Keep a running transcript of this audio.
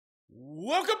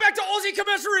Welcome back to Ozzy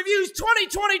Commercial Reviews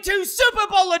 2022 Super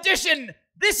Bowl edition.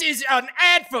 This is an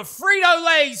ad for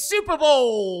Frito-Lay's Super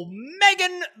Bowl.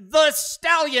 Megan Thee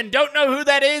Stallion. Don't know who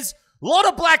that is? A lot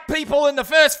of black people in the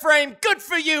first frame. Good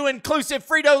for you, inclusive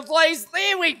Frito-Lay's.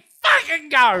 There we fucking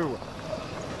go.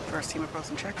 First team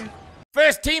approaching check-in.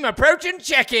 First team approaching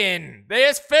check-in.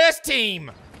 There's first team.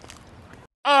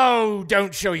 Oh,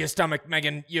 don't show your stomach,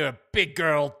 Megan. You're a big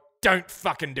girl. Don't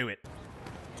fucking do it.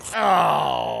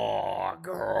 Oh,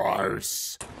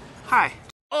 gross. Hi.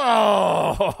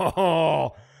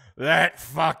 Oh, that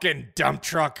fucking dump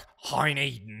truck,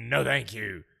 Heine, no thank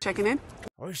you. Checking in?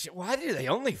 Oh shit, why do they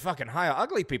only fucking hire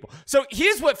ugly people? So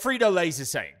here's what Frito-Lay's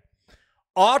is saying.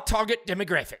 Our target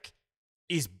demographic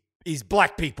is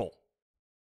black people.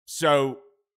 So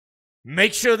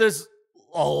make sure there's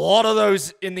a lot of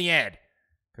those in the ad.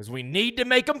 Because we need to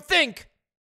make them think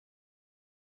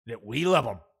that we love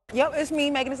them. Yep, it's me,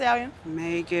 Megan Thee Stallion.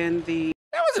 Megan the...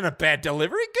 That wasn't a bad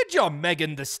delivery. Good job,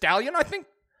 Megan Thee Stallion.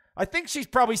 I think she's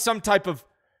probably some type of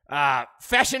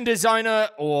fashion designer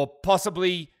or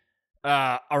possibly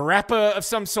a rapper of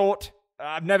some sort.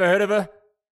 I've never heard of her.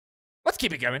 Let's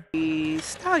keep it going. The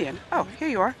Stallion. Oh, here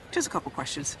you are. Just a couple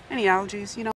questions. Any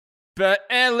allergies, you know? But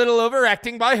a little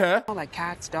overacting by her. Like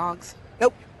cats, dogs?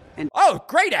 Nope. Oh,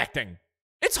 great acting.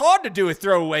 It's hard to do a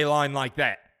throwaway line like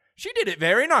that. She did it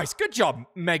very nice. Good job,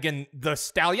 Megan Thee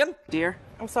Stallion. Dear?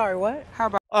 I'm sorry, what? How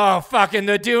about... Oh, fucking,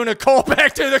 they're doing a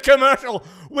callback to the commercial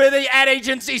where the ad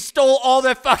agency stole all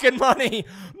their fucking money.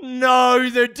 No,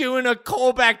 they're doing a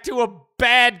callback to a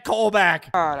bad callback.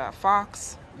 A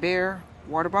fox, bear,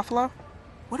 water buffalo?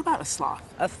 What about a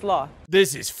sloth? A sloth.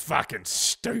 This is fucking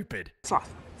stupid.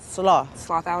 Sloth. Sloth.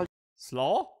 Sloth allergies?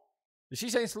 Slaw? Is she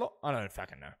saying slaw? I don't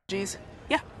fucking know.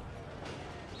 Yeah.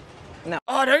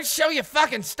 Oh, don't show your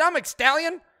fucking stomach,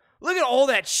 Stallion. Look at all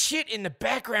that shit in the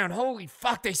background. Holy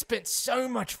fuck, they spent so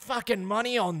much fucking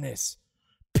money on this.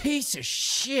 Piece of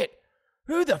shit.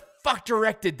 Who the fuck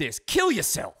directed this? Kill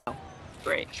yourself.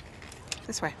 Great.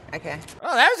 This way. Okay.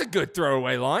 Oh, that was a good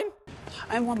throwaway line.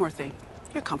 And one more thing.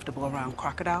 You're comfortable around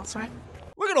crocodiles, right?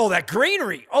 Look at all that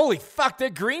greenery. Holy fuck,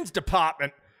 their greens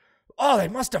department. Oh, they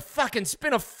must have fucking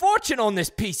spent a fortune on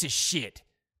this piece of shit.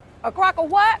 A crock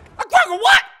of what? A crock of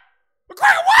what? A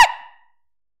crock of what?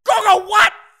 Crock of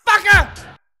what,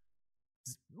 fucker?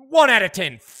 1 out of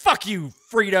 10. Fuck you,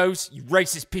 Fritos, you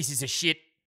racist pieces of shit.